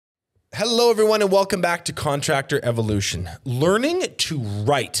Hello, everyone, and welcome back to Contractor Evolution. Learning to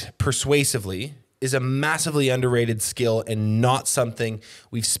write persuasively is a massively underrated skill and not something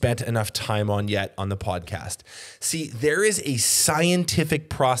we've spent enough time on yet on the podcast. See, there is a scientific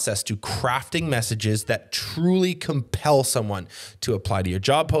process to crafting messages that truly compel someone to apply to your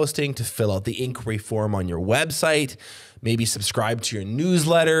job posting, to fill out the inquiry form on your website, maybe subscribe to your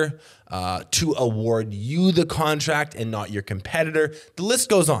newsletter, to award you the contract and not your competitor. The list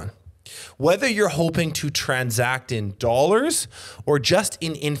goes on. Whether you're hoping to transact in dollars or just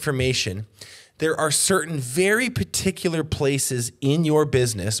in information, there are certain very particular places in your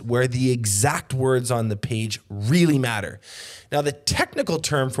business where the exact words on the page really matter. Now, the technical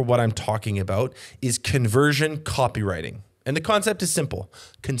term for what I'm talking about is conversion copywriting. And the concept is simple.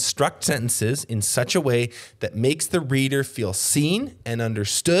 Construct sentences in such a way that makes the reader feel seen and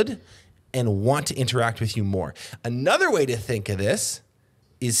understood and want to interact with you more. Another way to think of this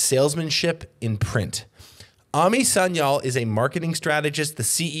is salesmanship in print. Sanyal is a marketing strategist, the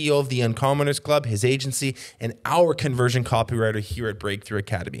CEO of the Uncommoners Club, his agency, and our conversion copywriter here at Breakthrough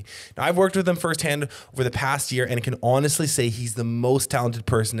Academy. Now, I've worked with him firsthand over the past year and can honestly say he's the most talented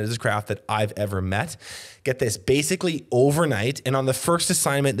person at his craft that I've ever met. Get this, basically overnight, and on the first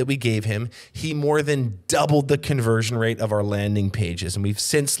assignment that we gave him, he more than doubled the conversion rate of our landing pages. And we've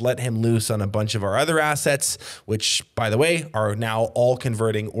since let him loose on a bunch of our other assets, which, by the way, are now all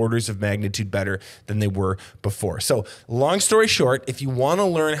converting orders of magnitude better than they were before. So long story short, if you want to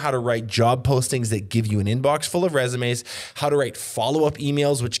learn how to write job postings that give you an inbox full of resumes, how to write follow-up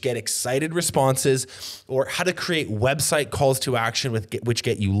emails which get excited responses, or how to create website calls to action which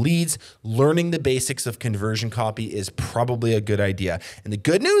get you leads, learning the basics of conversion copy is probably a good idea. And the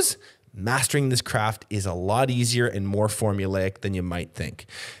good news, mastering this craft is a lot easier and more formulaic than you might think.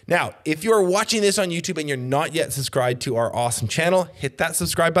 Now, if you're watching this on YouTube and you're not yet subscribed to our awesome channel, hit that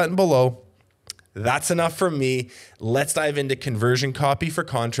subscribe button below. That's enough from me. Let's dive into conversion copy for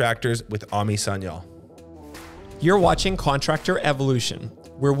contractors with Sanyal. You're watching Contractor Evolution,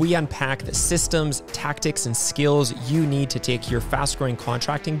 where we unpack the systems, tactics, and skills you need to take your fast-growing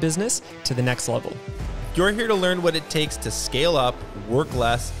contracting business to the next level. You're here to learn what it takes to scale up, work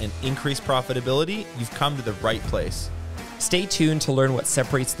less, and increase profitability. You've come to the right place. Stay tuned to learn what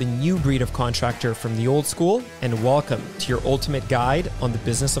separates the new breed of contractor from the old school, and welcome to your ultimate guide on the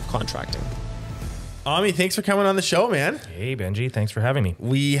business of contracting. Thanks for coming on the show, man. Hey, Benji. Thanks for having me.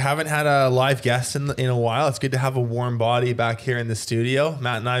 We haven't had a live guest in a while. It's good to have a warm body back here in the studio.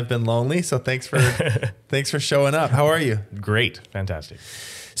 Matt and I have been lonely, so thanks for thanks for showing up. How are you? Great. Fantastic.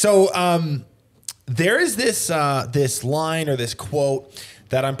 So there is this line or this quote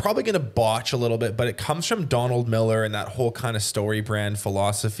that I'm probably going to botch a little bit, but it comes from Donald Miller and that whole kind of story brand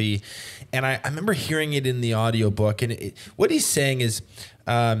philosophy. And I remember hearing it in the audiobook. And what he's saying is,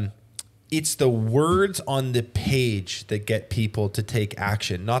 it's the words on the page that get people to take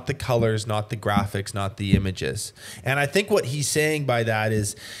action, not the colors, not the graphics, not the images. And I think what he's saying by that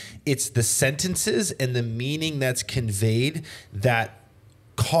is it's the sentences and the meaning that's conveyed that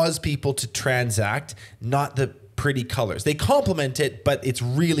cause people to transact, not the pretty colors. They complement it, but it's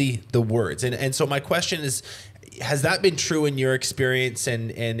really the words. And so my question is, has that been true in your experience?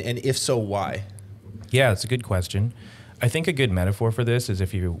 And if so, why? Yeah, it's a good question. I think a good metaphor for this is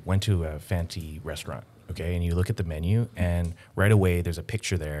if you went to a fancy restaurant, okay, and you look at the menu and right away there's a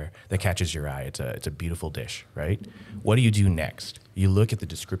picture there that catches your eye. It's a beautiful dish, right? What do you do next? You look at the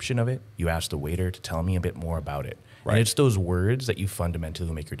description of it. You ask the waiter to tell me a bit more about it. Right. And it's those words that you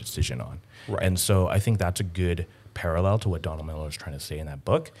fundamentally make your decision on. Right. And so I think that's a good parallel to what Donald Miller is trying to say in that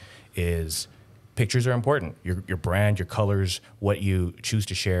book is pictures are important. Your brand, your colors, what you choose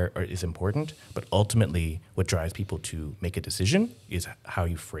to share is important. But ultimately, what drives people to make a decision is how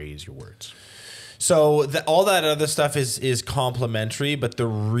you phrase your words. So all that other stuff is complementary, but the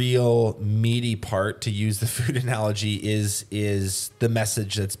real meaty part, to use the food analogy, is the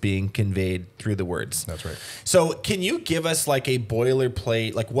message that's being conveyed through the words. That's right. So can you give us like a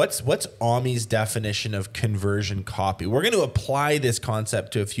boilerplate, like what's Ami's definition of conversion copy? We're going to apply this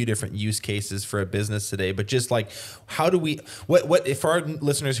concept to a few different use cases for a business today, but just like how do we, what if our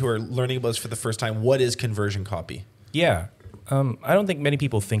listeners who are learning about this for the first time, what is conversion copy? Yeah. I don't think many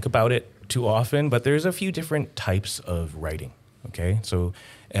people think about it too often, but there's a few different types of writing, okay? So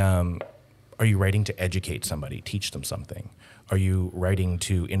are you writing to educate somebody, teach them something? Are you writing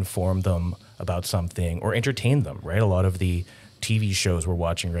to inform them about something or entertain them, right? A lot of the TV shows we're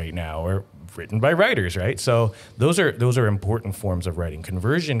watching right now are written by writers, right? So those are important forms of writing.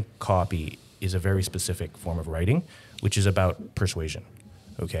 Conversion copy is a very specific form of writing, which is about persuasion,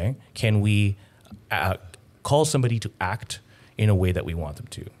 okay? Can we call somebody to act in a way that we want them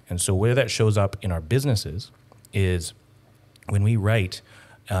to. And so where that shows up in our businesses is when we write,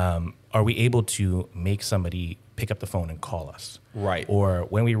 are we able to make somebody pick up the phone and call us? Right. Or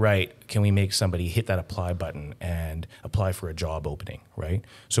when we write, can we make somebody hit that apply button and apply for a job opening, right?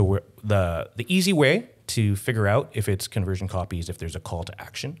 So we're, the easy way to figure out if it's conversion copy is if there's a call to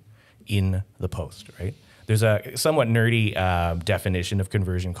action in the post, right? There's a somewhat nerdy definition of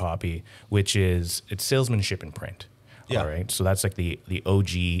conversion copy, which is it's salesmanship in print. Yeah. All right. So that's like the OG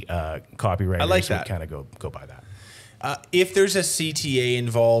copywriters. I like that. Kind of go by that. If there's a CTA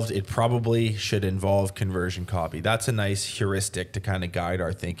involved, it probably should involve conversion copy. That's a nice heuristic to kind of guide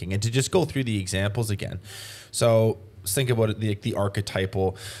our thinking and to just go through the examples again. So let's think about it, the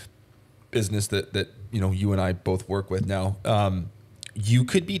archetypal business that you and I both work with now. You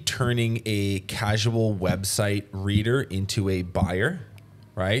could be turning a casual website reader into a buyer,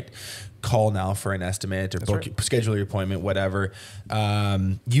 right? Call now for an estimate or book, right. Schedule your appointment, whatever.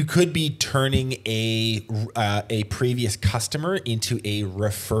 You could be turning a previous customer into a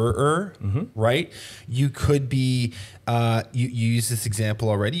referrer, right? You could be, you used this example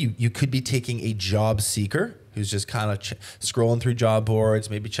already. You could be taking a job seeker who's just kind of scrolling through job boards,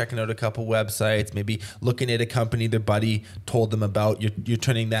 maybe checking out a couple websites, maybe looking at a company their buddy told them about. You're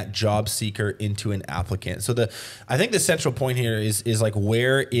turning that job seeker into an applicant. So I think the central point here is like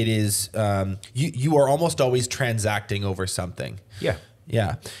where it is, you are almost always transacting over something. Yeah.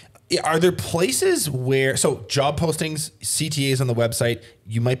 Yeah. Are there places where, so job postings, CTAs on the website,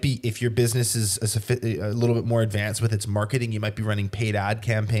 you might be, if your business is a little bit more advanced with its marketing, you might be running paid ad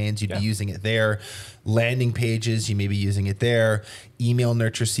campaigns, you'd be using it there. Landing pages, you may be using it there. Email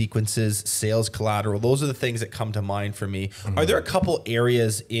nurture sequences, sales collateral, those are the things that come to mind for me. Are there a couple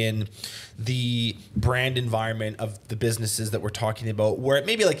areas in the brand environment of the businesses that we're talking about where it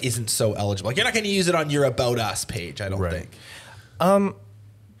maybe like isn't so eligible? Like you're not going to use it on your About Us page, I don't think.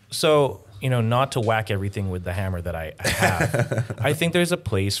 So, not to whack everything with the hammer that I have, I think there's a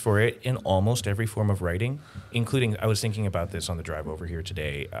place for it in almost every form of writing, including, I was thinking about this on the drive over here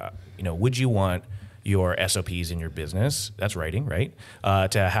today. Would you want your SOPs in your business, that's writing, right?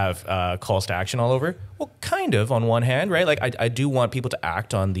 To have calls to action all over? Well, kind of on one hand, right? Like I do want people to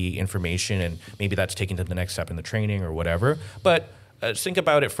act on the information and maybe that's taken to the next step in the training or whatever. But think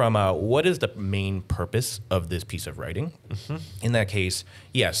about it from what is the main purpose of this piece of writing? In that case,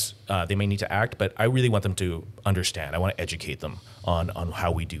 yes, they may need to act, but I really want them to understand. I want to educate them on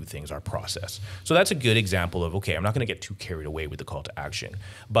how we do things, our process. So that's a good example of, okay, I'm not going to get too carried away with the call to action.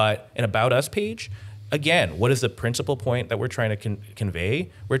 But an About Us page, again, what is the principal point that we're trying to convey?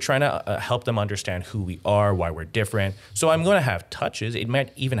 We're trying to help them understand who we are, why we're different. So I'm going to have touches. It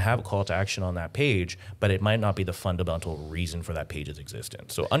might even have a call to action on that page, but it might not be the fundamental reason for that page's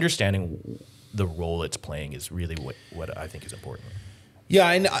existence. So understanding the role it's playing is really what I think is important. Yeah,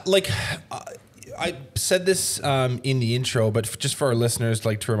 and I said this in the intro, but just for our listeners,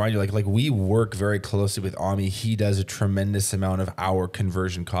 like to remind you, like we work very closely with Ami. He does a tremendous amount of our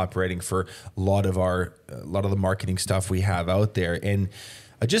conversion copywriting for a lot of the marketing stuff we have out there. And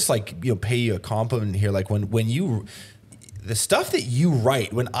I just pay you a compliment here. Like when you, the stuff that you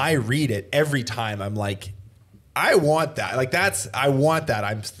write, when I read it every time, I'm like, I want that. I want that.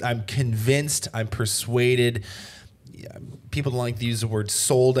 I'm convinced. I'm persuaded. People don't like to use the word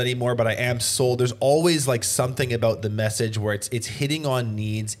sold anymore, but I am sold. There's always like something about the message where it's hitting on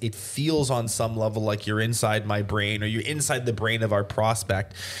needs. It feels on some level like you're inside my brain or you're inside the brain of our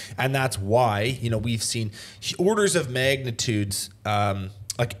prospect. And that's why, we've seen orders of magnitudes,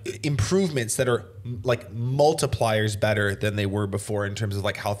 like improvements that are like multipliers better than they were before in terms of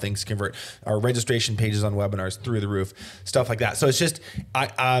like how things convert. Our registration pages on webinars through the roof, stuff like that. So it's just,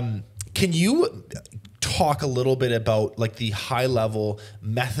 can you talk a little bit about like the high level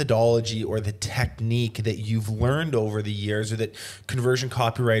methodology or the technique that you've learned over the years or that conversion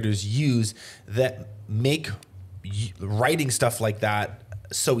copywriters use that make writing stuff like that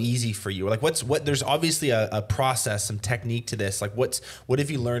so easy for you? Like there's obviously a process, some technique to this. Like what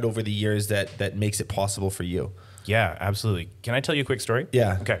have you learned over the years that makes it possible for you? Yeah, absolutely. Can I tell you a quick story?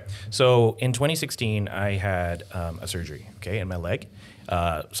 Yeah. Okay. So in 2016, I had a surgery, in my leg.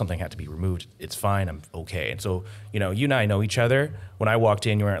 Something had to be removed. It's fine. I'm okay. And so, you and I know each other. When I walked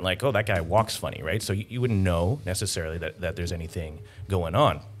in, you weren't like, oh, that guy walks funny, right? So you wouldn't know necessarily that there's anything going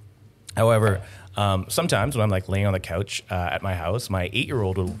on. However, sometimes when I'm like laying on the couch at my house, my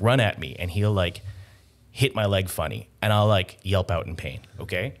 8-year-old will run at me and he'll like hit my leg funny and I'll like yelp out in pain.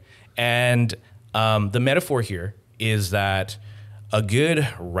 Okay. And the metaphor here is that a good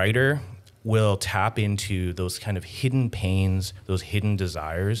writer will tap into those kind of hidden pains, those hidden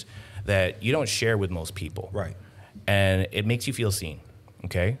desires that you don't share with most people. Right. and it makes you feel seen.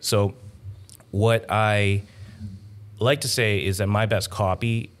 Okay, so what I like to say is that my best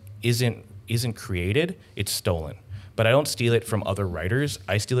copy isn't created, it's stolen. But I don't steal it from other writers,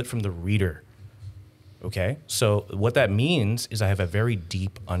 I steal it from the reader. Okay, so what that means is I have a very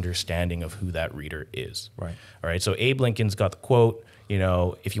deep understanding of who that reader is. Right. All right, so Abe Lincoln's got the quote, you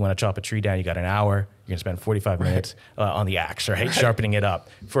know, if you want to chop a tree down, you got an hour. You're going to spend 45 minutes on the axe, right? Sharpening it up.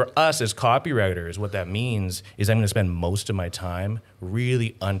 For us as copywriters, what that means is I'm going to spend most of my time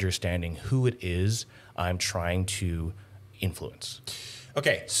really understanding who it is I'm trying to influence.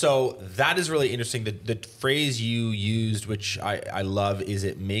 Okay, so that is really interesting. The phrase you used, which I love, is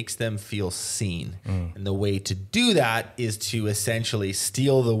it makes them feel seen. And the way to do that is to essentially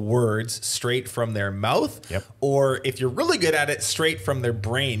steal the words straight from their mouth, or if you're really good at it, straight from their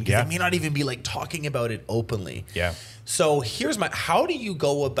brain, because they may not even be like talking about it openly. So here's how do you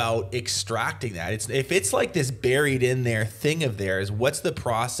go about extracting that? If it's like this buried in there thing of theirs, what's the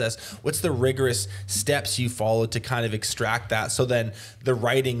process? What's the rigorous steps you follow to kind of extract that? So then the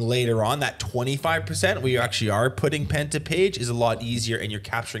writing later on, that 25% where you actually are putting pen to page, is a lot easier and you're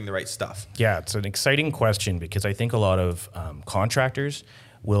capturing the right stuff. Yeah, it's an exciting question because I think a lot of contractors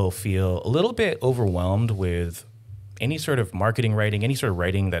will feel a little bit overwhelmed with any sort of marketing writing, any sort of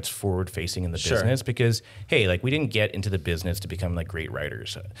writing that's forward facing in the business, because, hey, like we didn't get into the business to become like great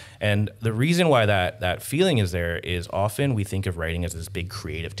writers. And the reason why that feeling is there is often we think of writing as this big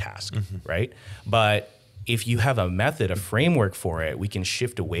creative task, right? But if you have a method, a framework for it, we can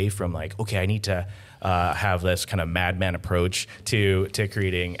shift away from like, okay, I need to have this kind of madman approach to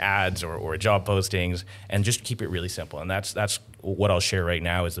creating ads or job postings, and just keep it really simple. And that's what I'll share right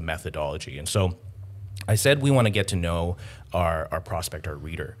now is the methodology. And so I said we want to get to know our prospect, our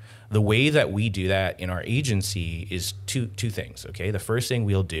reader. The way that we do that in our agency is two things, okay? The first thing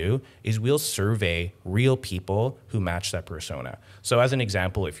we'll do is we'll survey real people who match that persona. So as an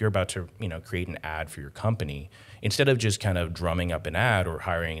example, if you're about to create an ad for your company, instead of just kind of drumming up an ad or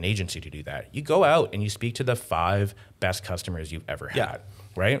hiring an agency to do that, you go out and you speak to the 5 best customers you've ever had.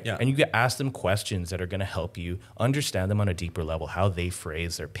 Right? And you get ask them questions that are going to help you understand them on a deeper level, how they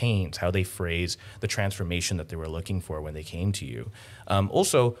phrase their pains, how they phrase the transformation that they were looking for when they came to you.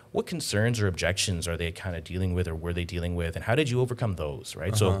 Also, what concerns or objections are they kind of dealing with, or were they dealing with, and how did you overcome those,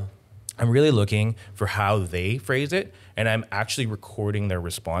 right? So I'm really looking for how they phrase it, and I'm actually recording their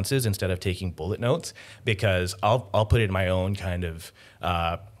responses instead of taking bullet notes, because I'll put it in my own kind of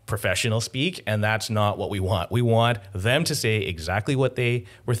professional speak, and that's not what we want. We want them to say exactly what they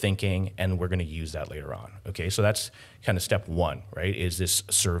were thinking, and we're going to use that later on. Okay, so that's kind of step 1, right? Is this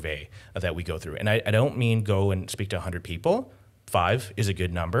survey that we go through, and I don't mean go and speak to 100 people. 5 is a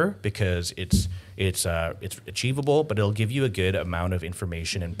good number because it's achievable, but it'll give you a good amount of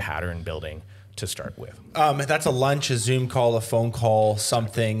information and pattern building to start with. That's a lunch, a Zoom call, a phone call,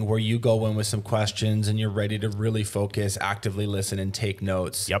 something where you go in with some questions and you're ready to really focus, actively listen, and take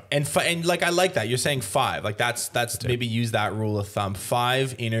notes. And like I like that. You're saying 5. Like that's maybe use that rule of thumb.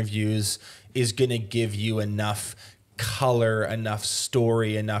 5 interviews is going to give you enough color, enough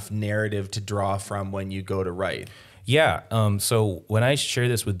story, enough narrative to draw from when you go to write. Yeah. So when I share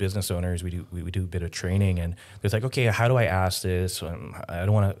this with business owners, we do a bit of training, and there's like, okay, how do I ask this? I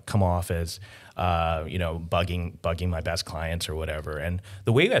don't want to come off as bugging my best clients or whatever. And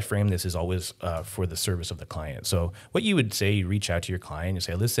the way I frame this is always for the service of the client. So what you would say, you reach out to your client, you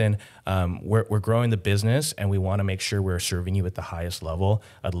say, listen, we're growing the business and we want to make sure we're serving you at the highest level.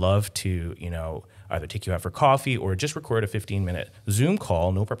 I'd love to, either take you out for coffee or just record a 15-minute Zoom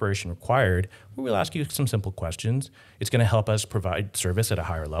call, no preparation required, where we'll ask you some simple questions. It's going to help us provide service at a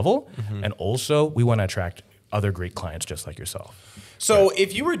higher level. And also we want to attract other great clients just like yourself. So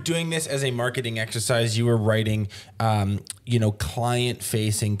if you were doing this as a marketing exercise, you were writing,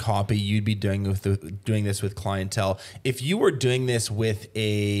 client-facing copy, you'd be doing this with clientele. If you were doing this with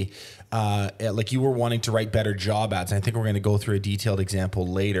like you were wanting to write better job ads, and I think we're going to go through a detailed example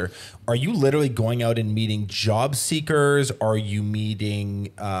later, are you literally going out and meeting job seekers? Are you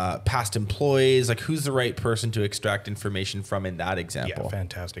meeting past employees? Like, who's the right person to extract information from in that example? Yeah,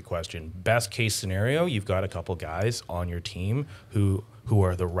 fantastic question. Best case scenario, you've got a couple guys on your team who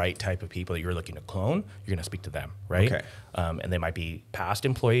are the right type of people that you're looking to clone. You're going to speak to them, right? Okay. And they might be past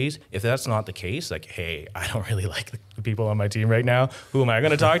employees. If that's not the case, like, hey, I don't really like the people on my team right now. Who am I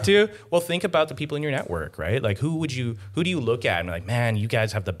going to talk to? Well, think about the people in your network, right? Like, who do you look at and be like, man, you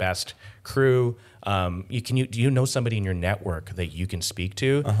guys have the best crew. Do you know somebody in your network that you can speak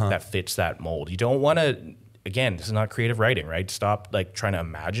to that fits that mold? You don't want to again, this is not creative writing, right? Stop like trying to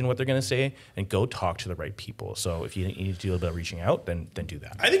imagine what they're going to say and go talk to the right people. So if you need to do a little bit of reaching out, then do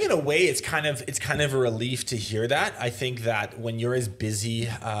that. I think in a way it's kind of a relief to hear that. I think that when you're as busy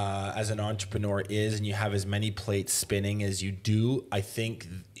as an entrepreneur is, and you have as many plates spinning as you do, I think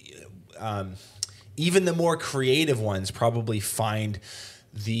even the more creative ones probably find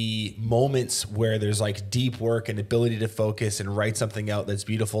the moments where there's like deep work and ability to focus and write something out that's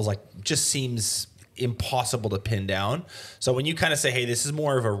beautiful, is like just seems impossible to pin down. So when you kind of say, hey, this is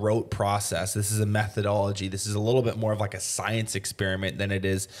more of a rote process, this is a methodology, this is a little bit more of like a science experiment than it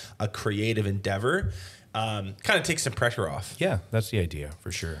is a creative endeavor, kind of takes some pressure off. Yeah, that's the idea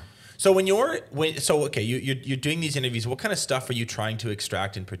for sure. So you're doing these interviews, what kind of stuff are you trying to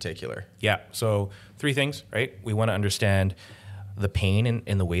extract in particular? Yeah, so 3 things, right? We want to understand the pain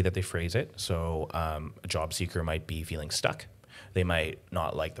in the way that they phrase it. So a job seeker might be feeling stuck. They might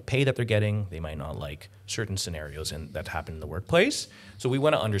not like the pay that they're getting. They might not like certain scenarios that happen in the workplace. So we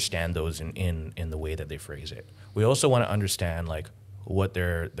want to understand those in the way that they phrase it. We also want to understand like what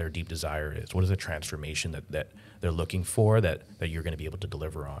their deep desire is. What is the transformation that they're looking for that you're going to be able to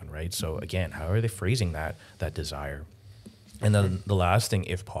deliver on, right? So again, how are they phrasing that desire? And then the last thing,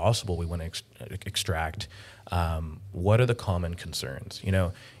 if possible, we want to extract what are the common concerns. You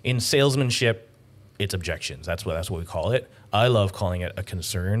know, in salesmanship, it's objections. That's what we call it. I love calling it a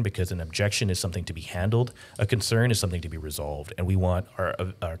concern because an objection is something to be handled. A concern is something to be resolved. And we want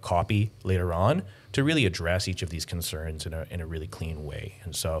our copy later on to really address each of these concerns in a really clean way.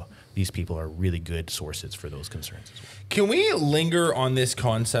 And so these people are really good sources for those concerns as well. Can we linger on this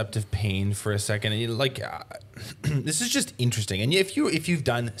concept of pain for a second? Like, this is just interesting. And if you've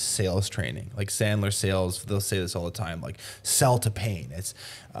done sales training, like Sandler sales, they'll say this all the time, like sell to pain. It's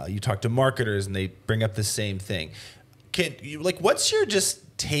you talk to marketers and they bring up the same thing. What's your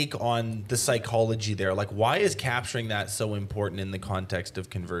just take on the psychology there? Like, why is capturing that so important in the context of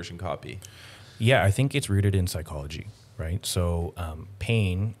conversion copy? Yeah, I think it's rooted in psychology, right? So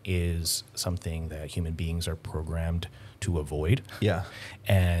pain is something that human beings are programmed to avoid. Yeah.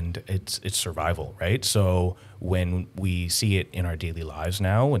 And it's survival, right? So when we see it in our daily lives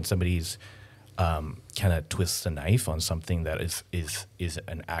now, when somebody's kind of twists a knife on something that is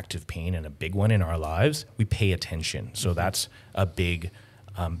an active pain and a big one in our lives, we pay attention. So that's a big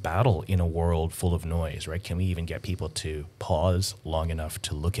battle in a world full of noise, right? Can we even get people to pause long enough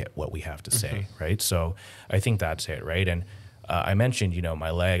to look at what we have to say, right? So I think that's it, right? And I mentioned, you know, my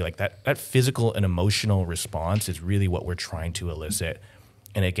leg, like that physical and emotional response is really what we're trying to elicit,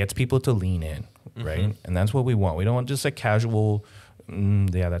 and it gets people to lean in, right? And that's what we want. We don't want just a casual,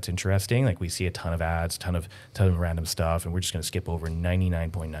 yeah, that's interesting. Like we see a ton of ads, ton of random stuff, and we're just going to skip over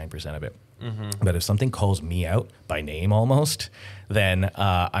 99.9% of it. But if something calls me out by name almost, then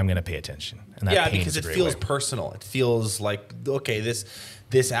I'm going to pay attention. And that because it feels personal. It feels like, okay,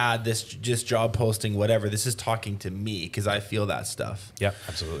 this ad, this just job posting, whatever, this is talking to me because I feel that stuff. Yeah,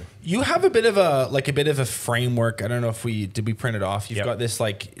 absolutely. You have a bit of a framework. I don't know if did we print it off? You've got this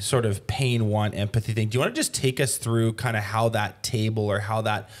like sort of pain, want, empathy thing. Do you want to just take us through kind of how that table or how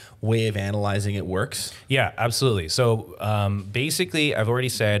that way of analyzing it works? Yeah, absolutely. So basically, I've already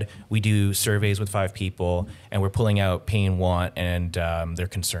said we do surveys with 5 people and we're pulling out pain, want, and their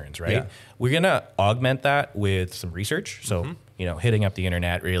concerns, right? Yeah. We're going to augment that with some research. So, you know, hitting up the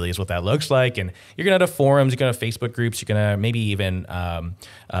internet really is what that looks like. And you're going to have forums, you're going to have Facebook groups, you're going to maybe even,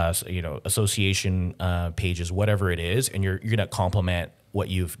 you know, association pages, whatever it is. And you're going to complement what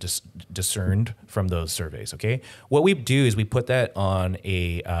you've discerned from those surveys, okay? What we do is we put that on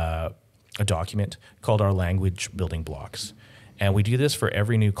a document called our language building blocks. And we do this for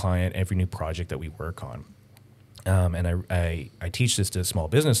every new client, every new project that we work on. And I teach this to small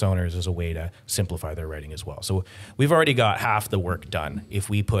business owners as a way to simplify their writing as well. So we've already got half the work done if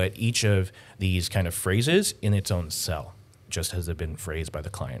we put each of these kind of phrases in its own cell, just as they've been phrased by the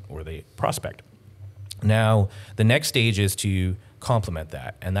client or the prospect. Now, the next stage is to complement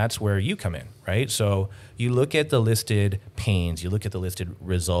that, and that's where you come in, right? So you look at the listed pains, you look at the listed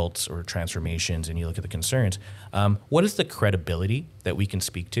results or transformations, and you look at the concerns. What is the credibility that we can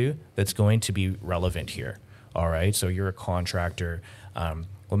speak to that's going to be relevant here? All right, so you're a contractor.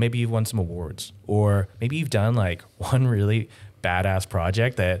 Well, maybe you've won some awards, or maybe you've done like one really badass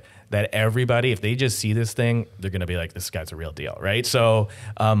project that everybody, if they just see this thing, they're going to be like, this guy's a real deal, right? So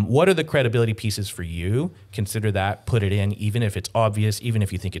what are the credibility pieces for you? Consider that, put it in, even if it's obvious, even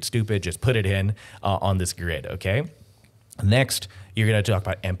if you think it's stupid, just put it in on this grid, okay? Next, you're going to talk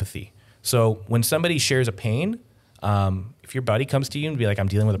about empathy. So when somebody shares a pain, if your buddy comes to you and be like, I'm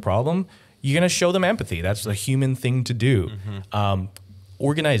dealing with a problem, you're going to show them empathy. That's a human thing to do.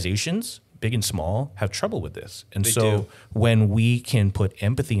 Organizations big and small, have trouble with this. And They so do. when we can put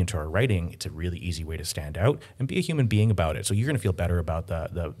empathy into our writing, it's a really easy way to stand out and be a human being about it. So you're going to feel better about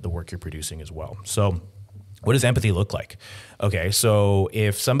the work you're producing as well. So what does empathy look like? Okay, so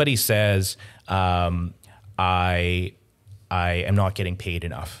if somebody says, I am not getting paid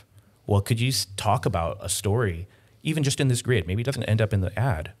enough, well, could you talk about a story, even just in this grid? Maybe it doesn't end up in the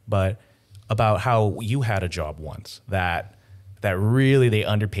ad, but about how you had a job once that really they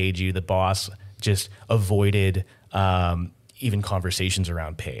underpaid you. The boss just avoided even conversations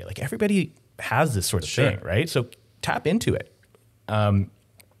around pay. Like everybody has this sort of thing, right? So tap into it.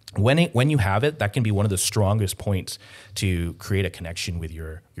 When you have it, that can be one of the strongest points to create a connection with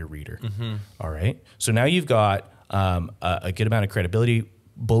your reader. All right. So now you've got a good amount of credibility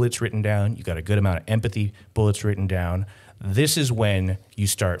bullets written down. You've got a good amount of empathy bullets written down. This is when you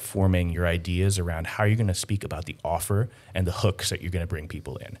start forming your ideas around how you're going to speak about the offer and the hooks that you're going to bring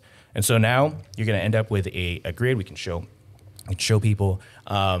people in. And so now you're going to end up with a grid we can show people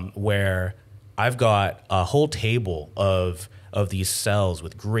where I've got a whole table of these cells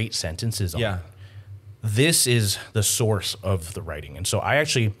with great sentences on. This is the source of the writing. And so I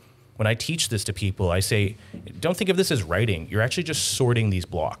actually, when I teach this to people, I say, don't think of this as writing. You're actually just sorting these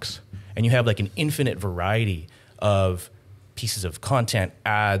blocks. And you have like an infinite variety of pieces of content,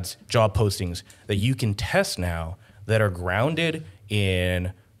 ads, job postings that you can test now that are grounded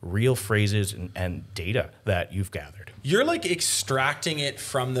in real phrases and data that you've gathered. You're like extracting it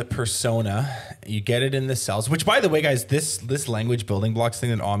from the persona. You get it in the cells, which by the way, guys, this language building blocks thing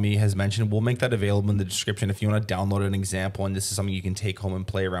that Ami has mentioned, we'll make that available in the description if you want to download an example. And this is something you can take home and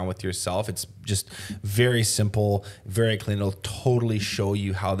play around with yourself. It's just very simple, very clean. It'll totally show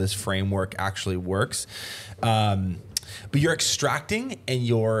you how this framework actually works. But you're extracting and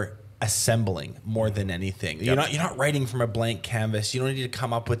you're assembling more than anything. You're not writing from a blank canvas. You don't need to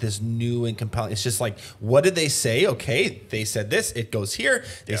come up with this new and compelling. It's just like, what did they say? Okay, they said this, it goes here.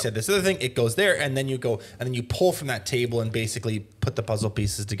 They said this other thing, it goes there. And then you go, and then you pull from that table and basically put the puzzle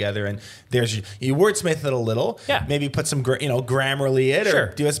pieces together. And there's you wordsmith it a little. Maybe put some Grammarly it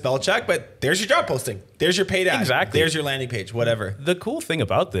or do a spell check. But there's your job posting. There's your paid ad. Exactly. There's your landing page. Whatever. The cool thing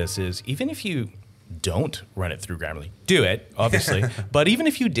about this is even if you don't run it through Grammarly, do it, obviously. But even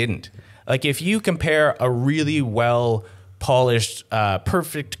if you didn't, like if you compare a really well polished,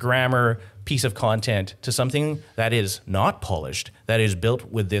 perfect grammar piece of content to something that is not polished, that is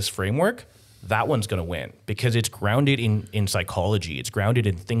built with this framework, that one's going to win because it's grounded in psychology. It's grounded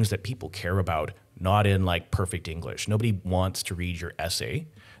in things that people care about, not in like perfect English. Nobody wants to read your essay.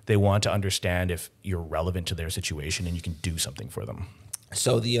 They want to understand if you're relevant to their situation and you can do something for them.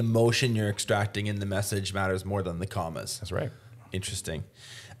 So the emotion you're extracting in the message matters more than the commas. That's right. Interesting.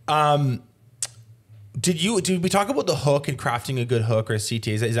 Did we talk about the hook and crafting a good hook or a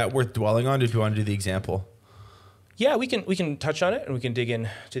CTA? Is that worth dwelling on? Or do you want to do the example? Yeah, we can touch on it and we can dig into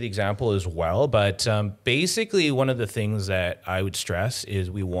the example as well. But basically, one of the things that I would stress is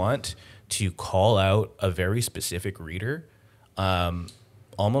we want to call out a very specific reader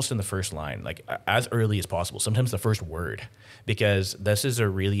almost in the first line, like as early as possible, sometimes the first word, because this is a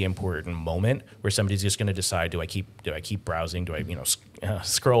really important moment where somebody's just going to decide, do I keep browsing? Do I,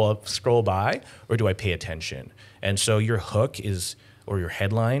 scroll by, or do I pay attention? And so your hook or your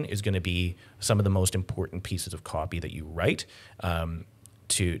headline is going to be some of the most important pieces of copy that you write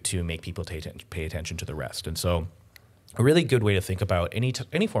to make people pay attention to the rest. And so a really good way to think about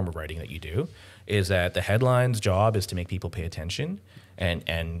any form of writing that you do is that the headline's job is to make people pay attention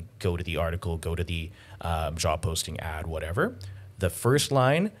and go to the article, go to the job posting, ad, whatever. The first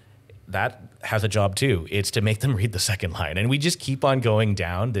line, that has a job too. It's to make them read the second line. And we just keep on going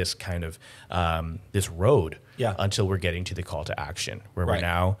down this kind of this road until we're getting to the call to action, where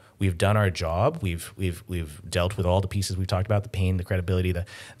we've done our job. We've dealt with all the pieces we've talked about, the pain, the credibility,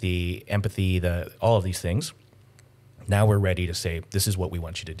 the empathy, all of these things. Now we're ready to say, this is what we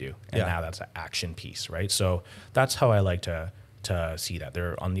want you to do. And now that's an action piece, right? So that's how I like to see that.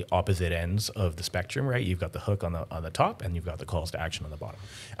 They're on the opposite ends of the spectrum, right? You've got the hook on the top and you've got the calls to action on the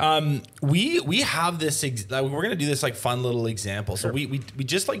bottom. We have this, we're going to do this like fun little example. Sure. So we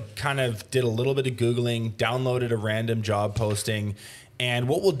just like kind of did a little bit of Googling, downloaded a random job posting, and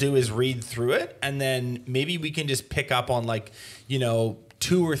what we'll do is read through it. And then maybe we can just pick up on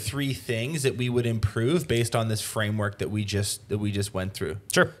 2 or 3 things that we would improve based on this framework that we just went through.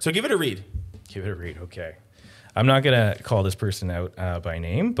 Sure. So give it a read. Give it a read. Okay. I'm not going to call this person out by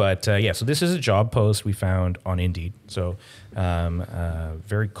name, but so this is a job post we found on Indeed. So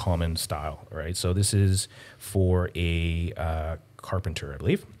very common style, right? So this is for a carpenter, I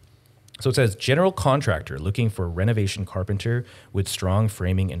believe. So it says, general contractor looking for a renovation carpenter with strong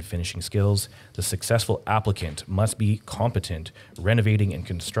framing and finishing skills. The successful applicant must be competent renovating and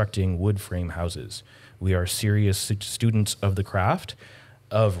constructing wood frame houses. We are serious students of the craft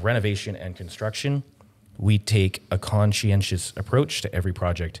of renovation and construction. We take a conscientious approach to every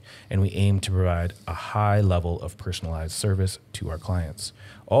project, and we aim to provide a high level of personalized service to our clients.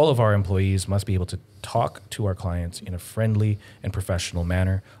 All of our employees must be able to talk to our clients in a friendly and professional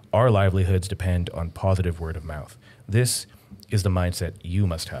manner. Our livelihoods depend on positive word of mouth. This is the mindset you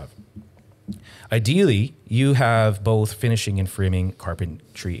must have. Ideally, you have both finishing and framing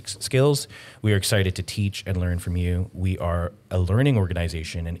carpentry skills. We are excited to teach and learn from you. We are a learning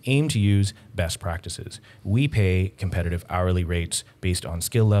organization and aim to use best practices. We pay competitive hourly rates based on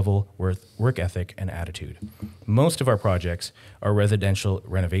skill level, work ethic, and attitude. Most of our projects are residential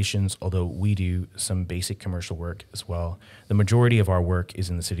renovations, although we do some basic commercial work as well. The majority of our work is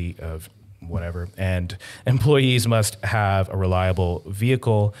in the city of whatever, and employees must have a reliable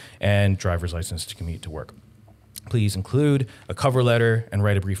vehicle and driver's license to commute to work. Please include a cover letter and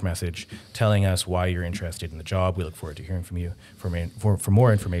write a brief message telling us why you're interested in the job. We look forward to hearing from you. For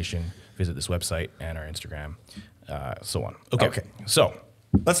more information, visit this website and our Instagram, so on. Okay. So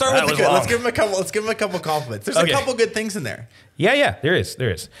let's start with the good. Let's give him a couple. Let's give him a couple compliments. There's a couple good things in there. Yeah, there is.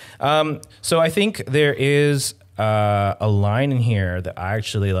 So I think there is a line in here that I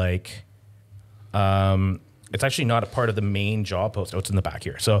actually like. It's actually not a part of the main job post. Oh, it's in the back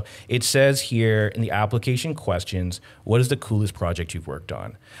here. So it says here in the application questions, what is the coolest project you've worked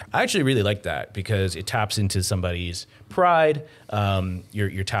on? I actually really like that because it taps into somebody's pride.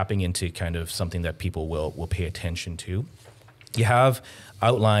 You're tapping into kind of something that people will pay attention to. You have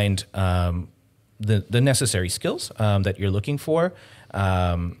outlined the necessary skills that you're looking for.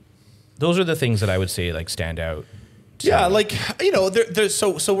 Those are the things that I would say like stand out. Yeah, like, you know,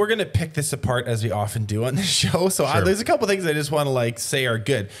 so we're going to pick this apart as we often do on this show. So Sure. There's a couple things I just want to like say are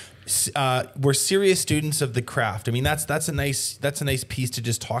good. We're serious students of the craft. I mean, that's a nice piece to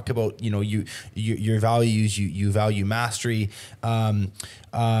just talk about, you know, your values, you value mastery.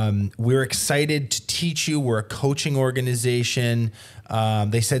 We're excited to teach you. We're a coaching organization.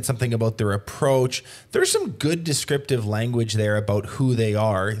 They said something about their approach. There's some good descriptive language there about who they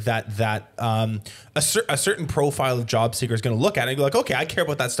are that a certain profile of job seeker is going to look at it and be like, okay, I care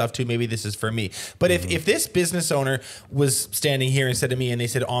about that stuff too. Maybe this is for me. But if this business owner was standing here and said to me, and they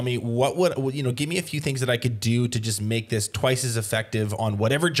said, Ami, what would, you know, give me a few things that I could do to just make this twice as effective on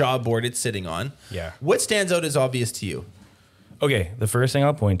whatever job board it's sitting on. Yeah. What stands out as obvious to you? Okay. The first thing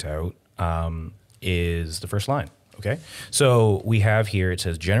I'll point out is the first line. Okay. So we have here, it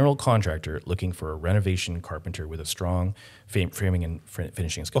says general contractor looking for a renovation carpenter with a strong framing and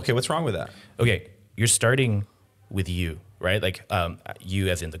finishing skill. Okay. What's wrong with that? Okay. You're starting with you, right? Like you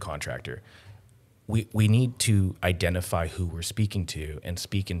as in the contractor. We need to identify who we're speaking to and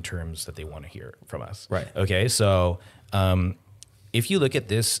speak in terms that they want to hear from us. Right. Okay. So if you look at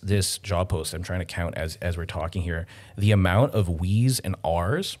this job post, I'm trying to count as we're talking here, the amount of we's and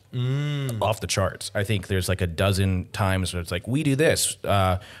r's off the charts. I think there's like a dozen times where it's like, we do this,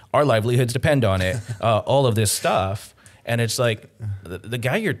 our livelihoods depend on it, all of this stuff. And it's like the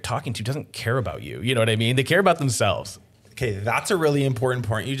guy you're talking to doesn't care about you. You know what I mean? They care about themselves. Okay, that's a really important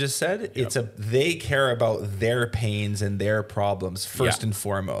point you just said. Yep. They care about their pains and their problems first and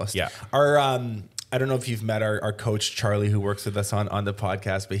foremost. Yeah. Our I don't know if you've met our coach Charlie, who works with us on the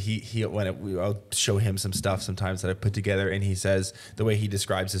podcast, but I'll show him some stuff sometimes that I put together, and he says the way he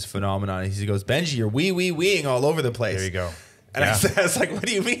describes this phenomenon, he goes, Benji, you're weeing all over the place. There you go. And I was like, what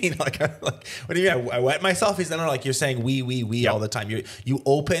do you mean? Like, what do you mean? I wet myself? He's no, like you're saying we all the time. You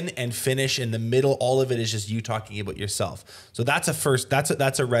open and finish in the middle. All of it is just you talking about yourself. So that's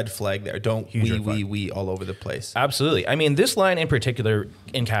a red flag there. Don't we all over the place. Absolutely. I mean, this line in particular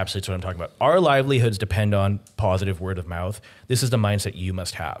encapsulates what I'm talking about. Our livelihoods depend on positive word of mouth. This is the mindset you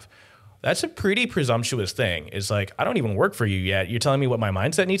must have. That's a pretty presumptuous thing. It's like, I don't even work for you yet. You're telling me what my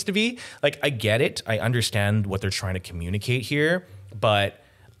mindset needs to be? Like, I get it. I understand what they're trying to communicate here. But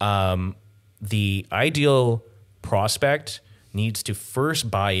the ideal prospect needs to first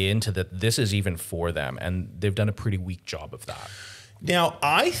buy into that this is even for them. And they've done a pretty weak job of that. Now,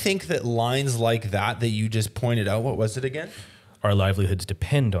 I think that lines like that you just pointed out, what was it again? Our livelihoods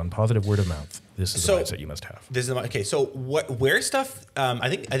depend on positive word of mouth. This is the mindset you must have. Okay, so where stuff? I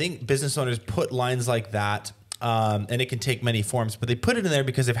think business owners put lines like that, and it can take many forms, but they put it in there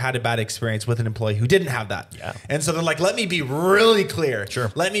because they've had a bad experience with an employee who didn't have that. Yeah. And so they're like, let me be really clear.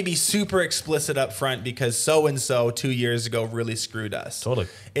 Sure. Let me be super explicit up front because so and so 2 years ago really screwed us. Totally.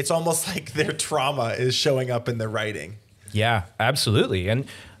 It's almost like their trauma is showing up in the writing. Yeah, absolutely. And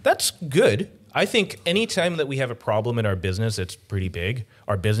That's good. I think anytime that we have a problem in our business that's pretty big,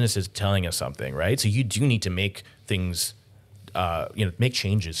 our business is telling us something, right? So you do need to make things, make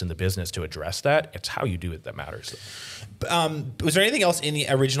changes in the business to address that. It's how you do it that matters. Was there anything else in the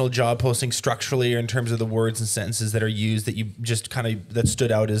original job posting structurally or in terms of the words and sentences that are used that you just that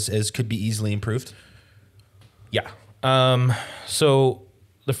stood out as could be easily improved? Yeah. So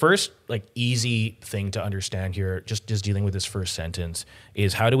the first easy thing to understand here, just dealing with this first sentence,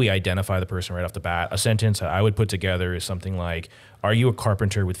 is how do we identify the person right off the bat? A sentence that I would put together is something like, are you a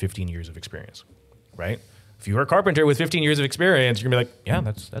carpenter with 15 years of experience, right? If you're a carpenter with 15 years of experience, you're gonna be like, yeah,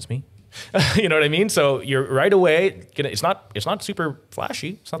 that's me. You know what I mean? So you're right away it's not super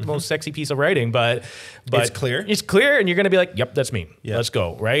flashy. It's not the most sexy piece of writing, but it's clear. It's clear, and you're gonna be like, yep, that's me. Yeah. Let's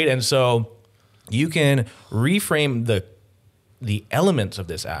go, right? And so you can reframe the elements of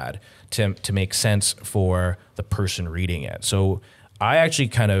this ad to make sense for the person reading it. So I actually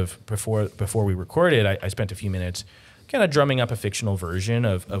kind of, before we recorded, I spent a few minutes kind of drumming up a fictional version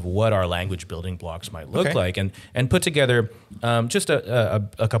of what our language building blocks might look like, and put together just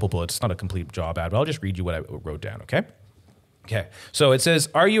a couple bullets. It's not a complete job ad, but I'll just read you what I wrote down, okay? Okay, so it says,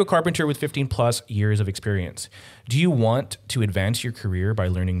 are you a carpenter with 15 plus years of experience? Do you want to advance your career by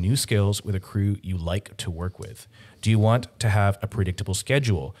learning new skills with a crew you like to work with? Do you want to have a predictable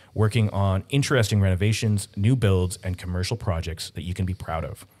schedule, working on interesting renovations, new builds, and commercial projects that you can be proud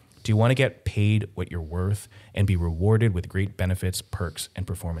of? Do you want to get paid what you're worth and be rewarded with great benefits, perks, and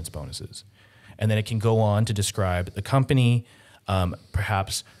performance bonuses? And then it can go on to describe the company,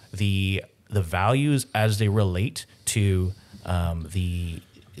 perhaps the values as they relate to the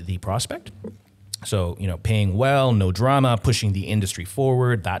prospect. So, paying well, no drama, pushing the industry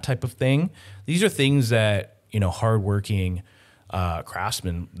forward, that type of thing. These are things that, hardworking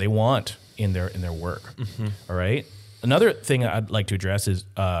craftsmen, they want in their work. All right. Another thing I'd like to address is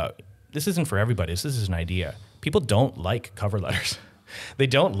this isn't for everybody. This is an idea. People don't like cover letters. They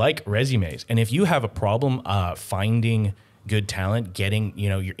don't like resumes. And if you have a problem finding good talent, getting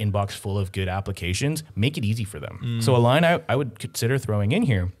your inbox full of good applications, make it easy for them. So a line I would consider throwing in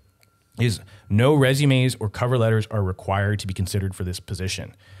here is no resumes or cover letters are required to be considered for this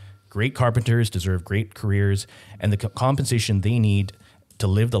position. Great carpenters deserve great careers and the compensation they need to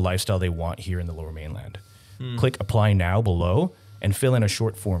live the lifestyle they want here in the Lower Mainland. Click apply now below and fill in a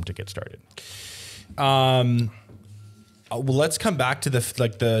short form to get started. Well, let's come back to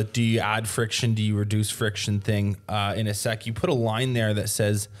the do you add friction, do you reduce friction thing in a sec. You put a line there that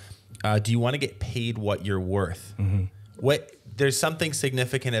says, do you want to get paid what you're worth? There's something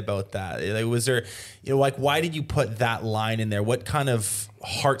significant about that. Was there, why did you put that line in there? What kind of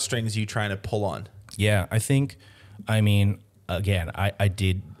heartstrings are you trying to pull on? Yeah, again, I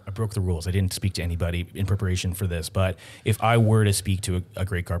broke the rules. I didn't speak to anybody in preparation for this, but if I were to speak to a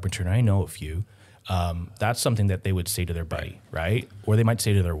great carpenter, and I know a few, that's something that they would say to their buddy, right? Or they might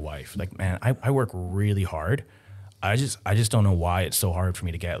say to their wife, like, man, I work really hard. I just don't know why it's so hard for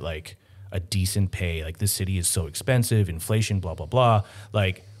me to get a decent pay. This city is so expensive, inflation, blah, blah, blah.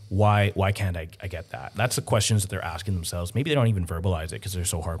 Why can't I get that? That's the questions that they're asking themselves. Maybe they don't even verbalize it because they're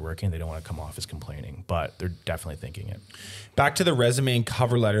so hardworking. They don't want to come off as complaining, but they're definitely thinking it. Back to the resume and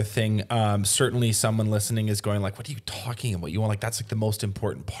cover letter thing. Certainly someone listening is going what are you talking about? You want that's the most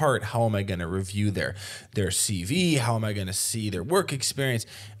important part. How am I going to review their CV? How am I going to see their work experience?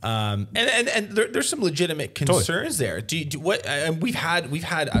 And there's some legitimate concerns there.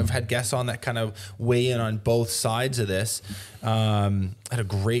 I've had guests on that kind of weigh in on both sides of this. I had a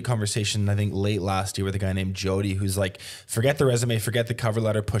great conversation, I think late last year with a guy named Jody, who's forget the resume, forget the cover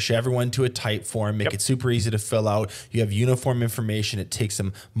letter, push everyone to a type form, make it super easy to fill out. You have uniform information. It takes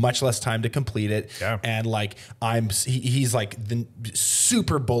them much less time to complete it. Yeah. And he's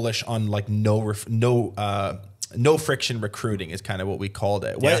super bullish on no friction recruiting is kind of what we called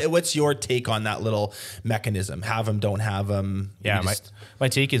it. Yeah. What's your take on that little mechanism? Have them, don't have them? Yeah, my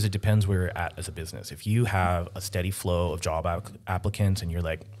take is it depends where you're at as a business. If you have a steady flow of job applicants and you're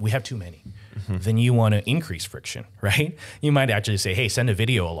we have too many, then you want to increase friction, right? You might actually say, hey, send a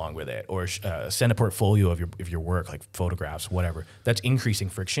video along with it, or send a portfolio of your work, like photographs, whatever. That's increasing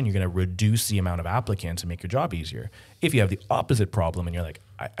friction. You're going to reduce the amount of applicants and make your job easier. If you have the opposite problem and you're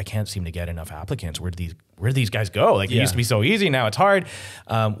I can't seem to get enough applicants, where do these guys go? It used to be so easy, now it's hard.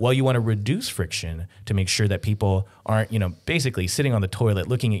 Well, you want to reduce friction to make sure that people aren't, basically sitting on the toilet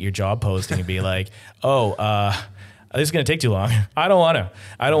looking at your job posting and be this is going to take too long. I don't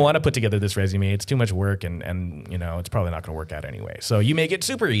want to put together this resume. It's too much work and it's probably not going to work out anyway. So you make it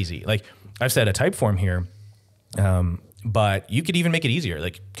super easy. I've said a type form here. But you could even make it easier.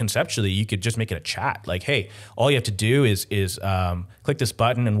 Like conceptually, you could just make it a chat. Like, hey, all you have to do is click this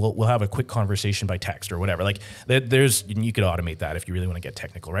button, and we'll have a quick conversation by text or whatever. Like, you could automate that if you really want to get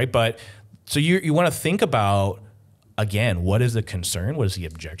technical, right? But so you want to think about, again, what is the concern? What is the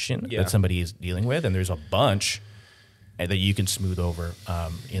objection that somebody is dealing with? And there's a bunch that you can smooth over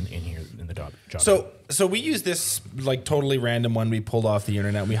in here in the job. So we use this like totally random one we pulled off the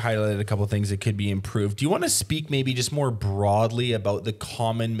internet. We highlighted a couple of things that could be improved. Do you want to speak maybe just more broadly about the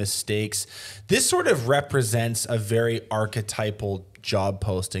common mistakes? This sort of represents a very archetypal job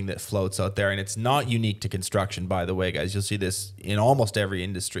posting that floats out there, and it's not unique to construction, by the way, guys. You'll see this in almost every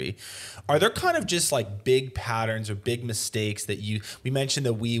industry. Are there kind of just like big patterns or big mistakes that we mentioned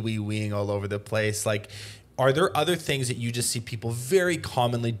the weeing all over the place? Like, are there other things that you just see people very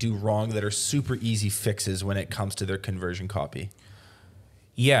commonly do wrong that are super easy fixes when it comes to their conversion copy?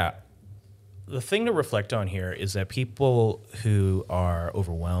 Yeah. The thing to reflect on here is that people who are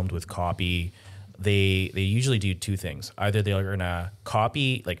overwhelmed with copy, they usually do two things. Either they're going to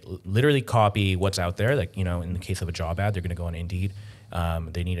copy, like literally copy what's out there. Like, you know, in the case of a job ad, they're going to go on Indeed.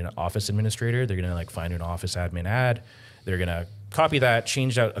 They need an office administrator. They're going to like find an office admin ad. They're going to copy that,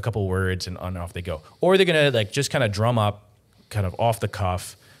 change out a couple words, and on and off they go. Or they're going to like just kind of drum up kind of off the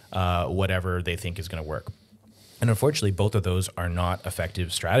cuff whatever they think is going to work. And unfortunately, both of those are not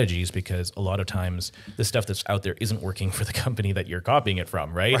effective strategies, because a lot of times the stuff that's out there isn't working for the company that you're copying it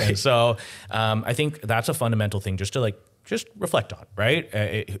from, right? And so I think that's a fundamental thing just to reflect on,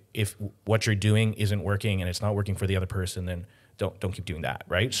 right? If what you're doing isn't working and it's not working for the other person, then don't keep doing that,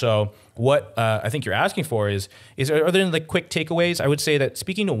 right? So what I think you're asking for is are there like quick takeaways? I would say that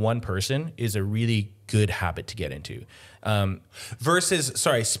speaking to one person is a really good habit to get into. Versus,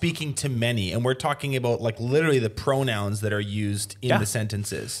 speaking to many. And we're talking about like literally the pronouns that are used in the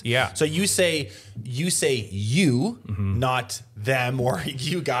sentences. Yeah. So you say you, not them or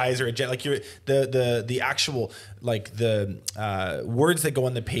you guys, or like you're the actual, like the words that go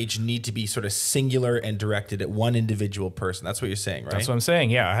on the page need to be sort of singular and directed at one individual person. That's what you're saying, right? That's what I'm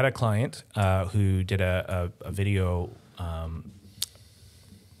saying. Yeah. I had a client who did a video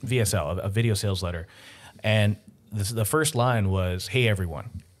VSL, a video sales letter. And the first line was, "Hey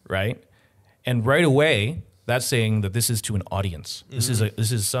everyone," right? And right away, that's saying that this is to an audience. This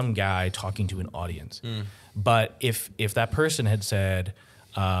is some guy talking to an audience. But if that person had said,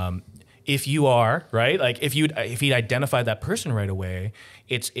 "If you are," right? Like if he'd identified that person right away,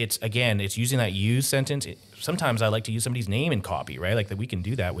 it's using that "you" sentence. Sometimes I like to use somebody's name in copy, right? Like that we can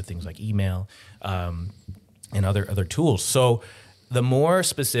do that with things like email and other tools. So the more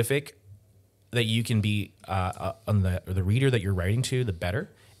specific that you can be on the reader that you're writing to, the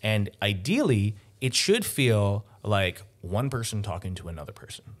better. And ideally, it should feel like one person talking to another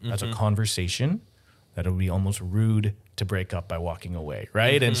person. That's a conversation that would be almost rude to break up by walking away,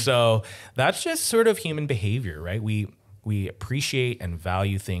 right? And so that's just sort of human behavior, right? We appreciate and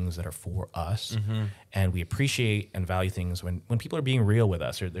value things that are for us, and we appreciate and value things when people are being real with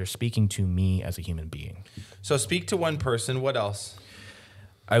us, or they're speaking to me as a human being. So speak to one person. What else?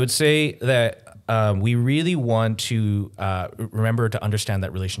 I would say that we really want to remember to understand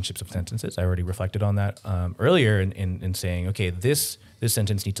that relationships of sentences. I already reflected on that earlier in saying, okay, this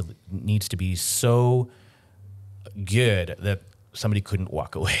sentence needs to be so good that somebody couldn't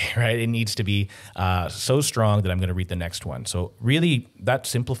walk away, right? It needs to be so strong that I'm going to read the next one. So really, that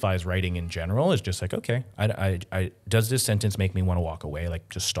simplifies writing in general. Is just like, okay, does this sentence make me want to walk away? Like,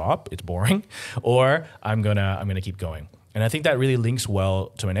 just stop. It's boring, or I'm gonna keep going. And I think that really links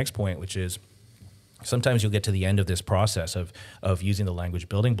well to my next point, which is sometimes you'll get to the end of this process of using the language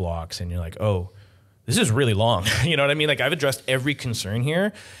building blocks, and you're like, oh, this is really long. You know what I mean? Like, I've addressed every concern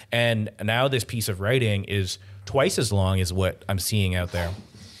here, and now this piece of writing is twice as long as what I'm seeing out there.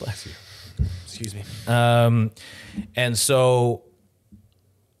 Bless you. Excuse me. And so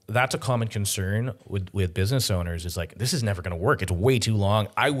that's a common concern with business owners, is like, this is never going to work. It's way too long.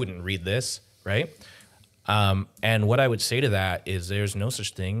 I wouldn't read this, right? And what I would say to that is there's no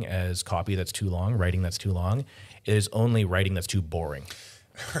such thing as copy that's too long, writing that's too long. It is only writing that's too boring.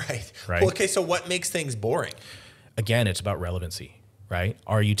 Right. Right. Well, okay, so what makes things boring? Again, it's about relevancy, right?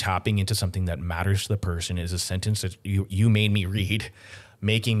 Are you tapping into something that matters to the person? Is a sentence that you made me read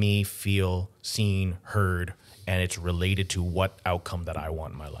making me feel seen, heard, and it's related to what outcome that I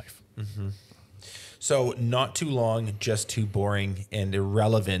want in my life? So not too long, just too boring, and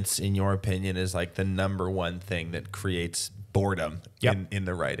irrelevance, in your opinion, is like the number one thing that creates boredom in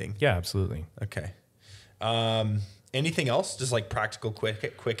the writing. Yeah, absolutely. Okay. Anything else? Just like practical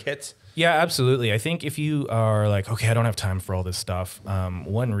quick hits? Yeah, absolutely. I think if you are like, okay, I don't have time for all this stuff,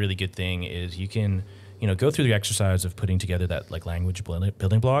 one really good thing is you can go through the exercise of putting together that like language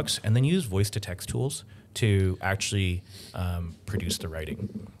building blocks, and then use voice to text tools to actually produce the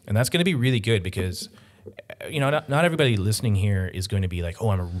writing. And that's going to be really good because, not everybody listening here is going to be like, oh,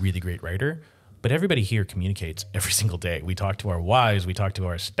 I'm a really great writer. But everybody here communicates every single day. We talk to our wives, we talk to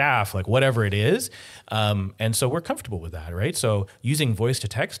our staff, like whatever it is. And so we're comfortable with that, right? So using voice to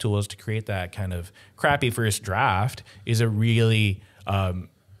text tools to create that kind of crappy first draft is a really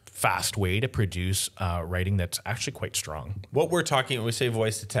fast way to produce writing that's actually quite strong. What we're talking when we say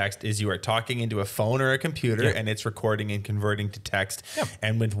voice to text is you are talking into a phone or a computer, and it's recording and converting to text.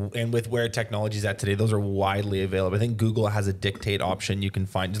 And with where technology is at today, those are widely available. I think Google has a dictate option you can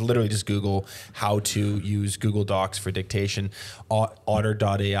find. Literally just Google how to use Google Docs for dictation.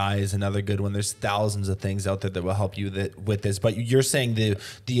 Otter.ai is another good one. There's thousands of things out there that will help you with this. But you're saying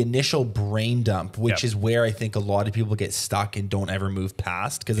the initial brain dump, which is where I think a lot of people get stuck and don't ever move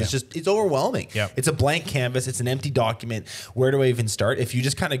past, because it's overwhelming. It's a blank canvas. It's an empty document. Where do I even start? If you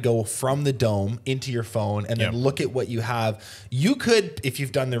just kind of go from the dome into your phone and then look at what you have, you could, if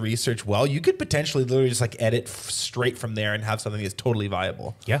you've done the research well, you could potentially literally just like edit straight from there and have something that's totally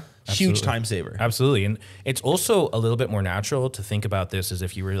viable. Absolutely. Huge time saver. Absolutely. And it's also a little bit more natural to think about this as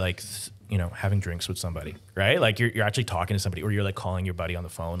if you were like, having drinks with somebody, right? Like you're actually talking to somebody, or you're like calling your buddy on the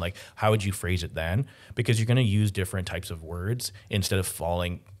phone. Like, how would you phrase it then? Because you're going to use different types of words instead of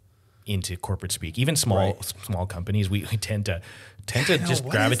falling into corporate speak. Even small companies, we tend to just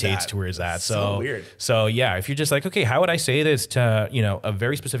gravitate towards that. So weird. So yeah, if you're just like, okay, how would I say this to, a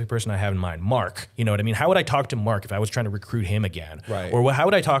very specific person I have in mind, Mark, you know what I mean? How would I talk to Mark if I was trying to recruit him again? Right. Or how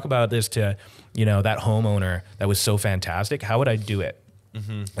would I talk about this to, that homeowner that was so fantastic? How would I do it?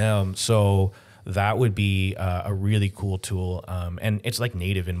 So that would be a really cool tool. And it's like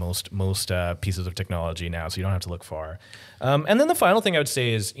native in most pieces of technology now, so you don't have to look far. And then the final thing I would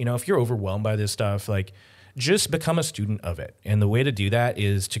say is, if you're overwhelmed by this stuff, like just become a student of it. And the way to do that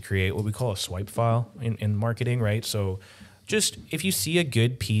is to create what we call a swipe file in marketing, right? So just if you see a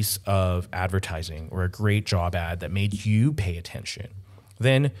good piece of advertising or a great job ad that made you pay attention,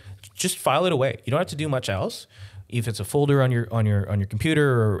 then just file it away. You don't have to do much else. If it's a folder on your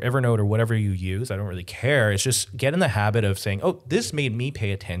computer or Evernote or whatever you use, I don't really care. It's just get in the habit of saying, oh, this made me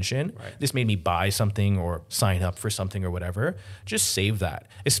pay attention. This made me buy something or sign up for something or whatever. Just save that.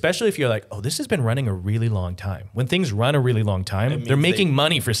 Especially if you're like, oh, this has been running a really long time. When things run a really long time, they're making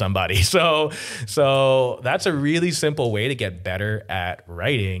money for somebody. So that's a really simple way to get better at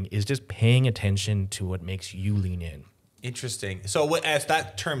writing, is just paying attention to what makes you lean in. Interesting. So as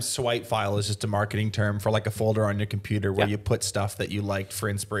that term swipe file is just a marketing term for like a folder on your computer where you put stuff that you liked for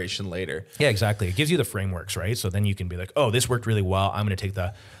inspiration later. Yeah, exactly. It gives you the frameworks, right? So then you can be like, oh, this worked really well. I'm going to take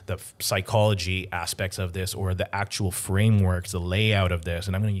the psychology aspects of this, or the actual frameworks, the layout of this,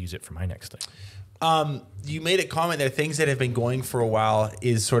 and I'm going to use it for my next thing. You made a comment there. Things that have been going for a while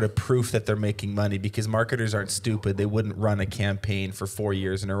is sort of proof that they're making money, because marketers aren't stupid. They wouldn't run a campaign for 4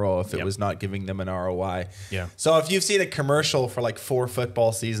 years in a row if it was not giving them an ROI. So if you've seen a commercial for like 4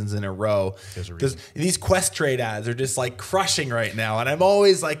 football seasons in a row, these Quest Trade ads are just like crushing right now. And I'm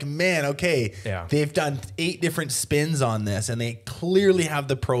always like, man, okay, they've done 8 different spins on this, and they clearly have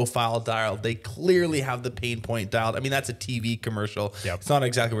the profile dialed. They clearly have the pain point dialed. I mean, that's a TV commercial. It's not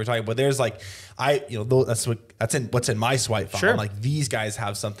exactly what we're talking about. There's like, what's in my swipe file. I'm like, these guys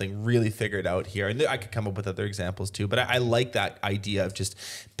have something really figured out here. And I could come up with other examples too, but I like that idea of just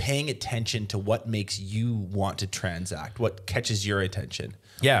paying attention to what makes you want to transact, what catches your attention.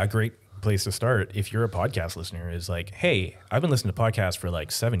 Yeah, a great place to start, if you're a podcast listener, is like, hey, I've been listening to podcasts for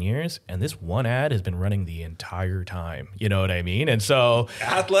like 7 years, and this one ad has been running the entire time. You know what I mean? And so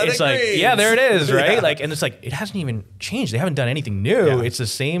Athletic it's like, Greens. yeah, there it is, right? Like, and it's like, it hasn't even changed. They haven't done anything new. It's the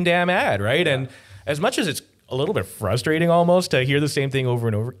same damn ad, right? And as much as it's a little bit frustrating almost to hear the same thing over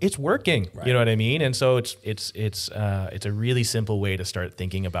and over, it's working. You know what I mean? And so it's a really simple way to start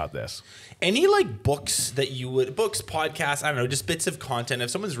thinking about this. Any like books, podcasts, I don't know, just bits of content. If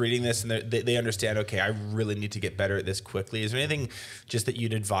someone's reading this and they understand, okay, I really need to get better at this quickly, is there anything just that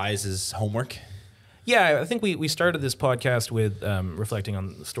you'd advise as homework? Yeah, I think we started this podcast with reflecting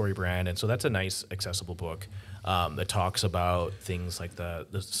on the story brand. And so that's a nice, accessible book that talks about things like the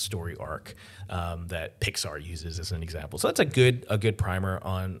story arc that Pixar uses as an example. So that's a good primer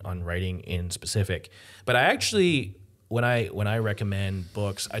on writing in specific. But I actually, when I recommend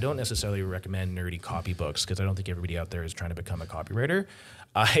books, I don't necessarily recommend nerdy copy books, because I don't think everybody out there is trying to become a copywriter.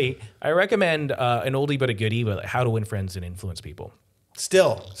 I recommend an oldie but a goodie, but How to Win Friends and Influence People.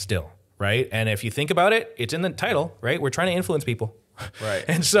 Still. Right? And if you think about it, it's in the title, right? We're trying to influence people. Right.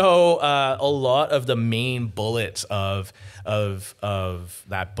 And so a lot of the main bullets of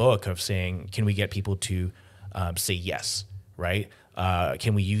that book of saying, can we get people to say yes, right?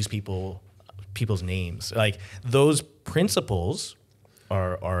 Can we use people's names? Like those principles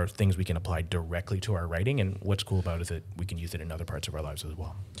are things we can apply directly to our writing. And what's cool about it is that we can use it in other parts of our lives as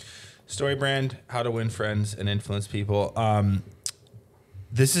well. Story brand, how to win friends and influence people.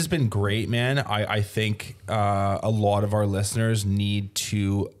 This has been great, man. I think a lot of our listeners need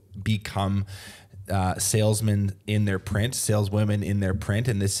to become salesmen in their print, saleswomen in their print.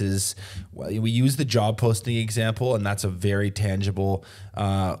 And this is, we use the job posting example, and that's a very tangible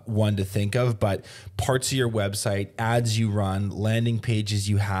one to think of, but parts of your website, ads you run, landing pages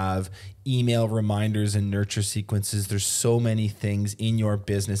you have, email reminders and nurture sequences. There's so many things in your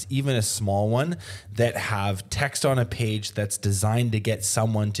business, even a small one, that have text on a page that's designed to get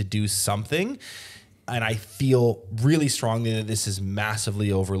someone to do something. And I feel really strongly that this is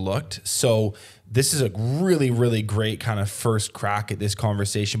massively overlooked. So this is a really, really great kind of first crack at this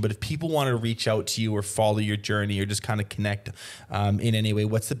conversation. But if people want to reach out to you or follow your journey or just kind of connect in any way,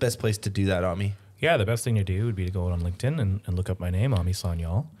 what's the best place to do that, Ami? Yeah, the best thing to do would be to go on LinkedIn and look up my name, Ami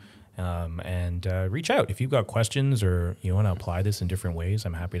Sanyal, and reach out. If you've got questions or you want to apply this in different ways,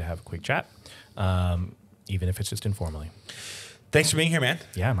 I'm happy to have a quick chat, even if it's just informally. Thanks for being here, man.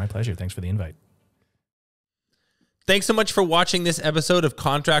 Yeah, my pleasure. Thanks for the invite. Thanks so much for watching this episode of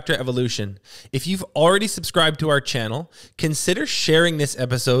Contractor Evolution. If you've already subscribed to our channel, consider sharing this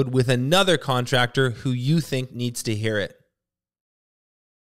episode with another contractor who you think needs to hear it.